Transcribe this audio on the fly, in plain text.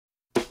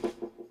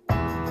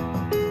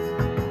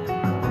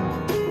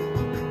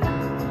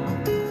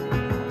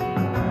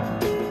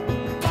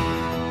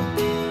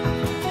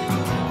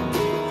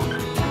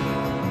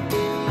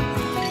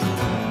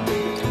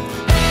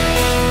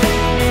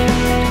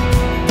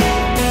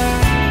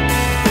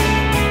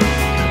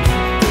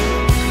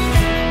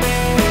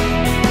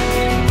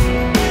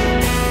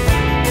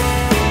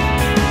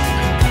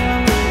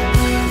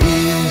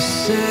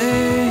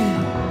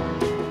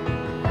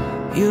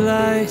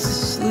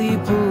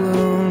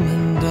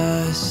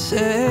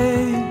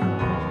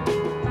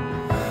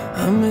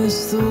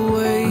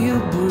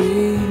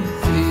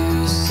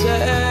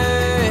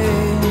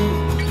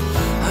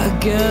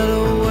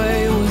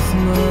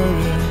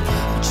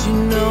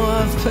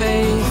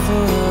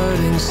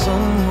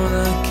someone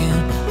I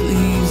can't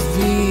leave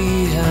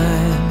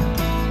behind.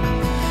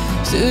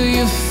 Do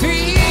you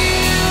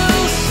feel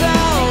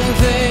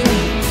something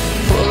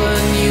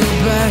pulling you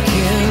back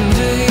in?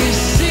 Do you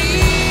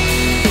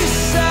see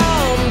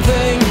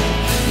something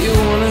you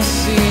wanna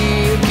see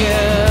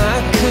again? I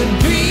could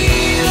be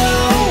the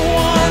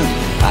one,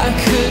 I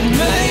could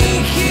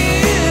make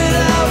it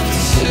up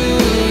to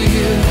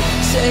you.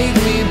 Take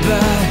me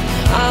back,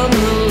 I'm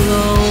the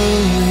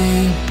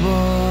lonely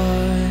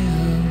boy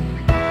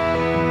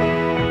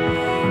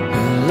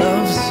who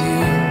loves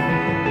you.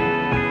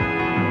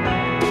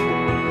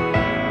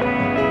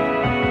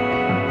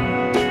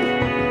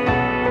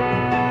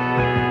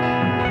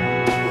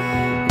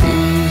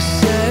 You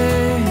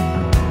say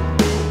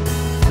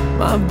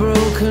my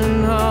broken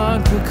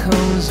heart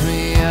becomes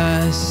me.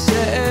 I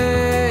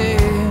say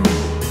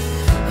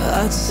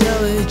I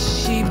sell it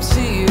cheap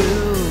to you.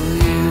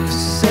 You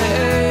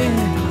say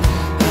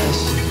I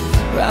should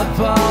wrap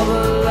all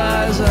the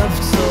lies I've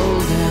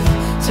told in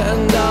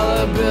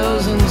 $10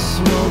 bills and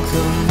smoke.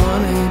 The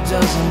money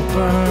doesn't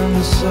burn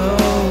so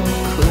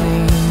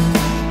clean.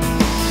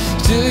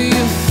 Do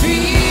you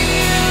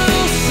feel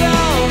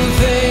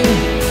something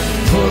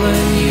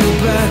pulling you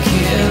back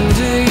in?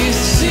 Do you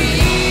see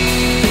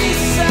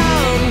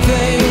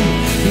something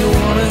you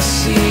wanna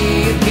see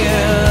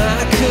again?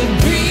 I could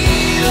be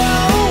the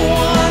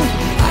one,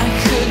 I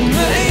could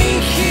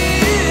make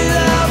it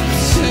up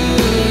to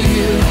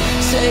you.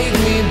 Take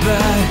me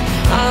back,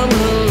 I'm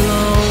the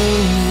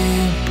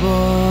lonely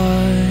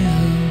boy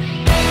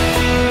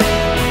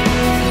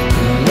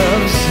who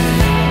loves you.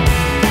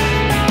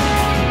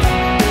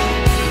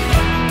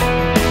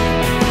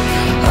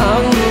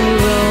 I'm the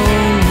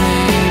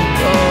lonely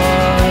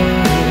boy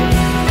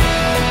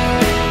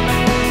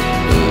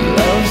who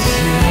loves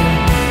you.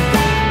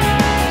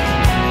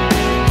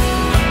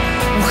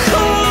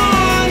 Come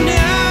on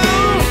now,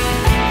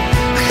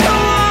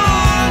 come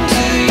on.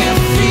 Do you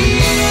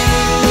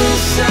feel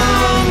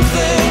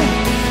something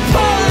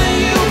pulling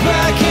you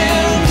back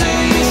in? Do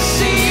you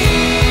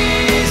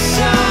see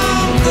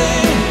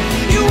something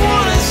you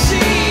wanna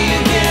see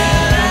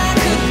again? I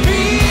could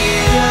be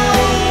the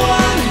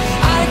one,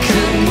 I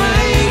could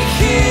make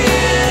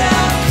it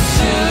up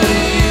to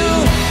you.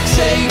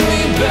 Take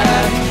me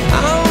back,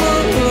 I'm the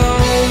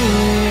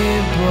lonely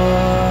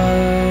boy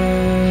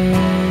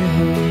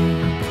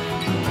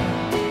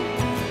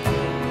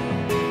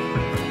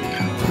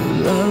who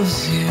loves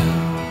you.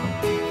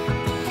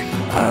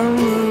 I'm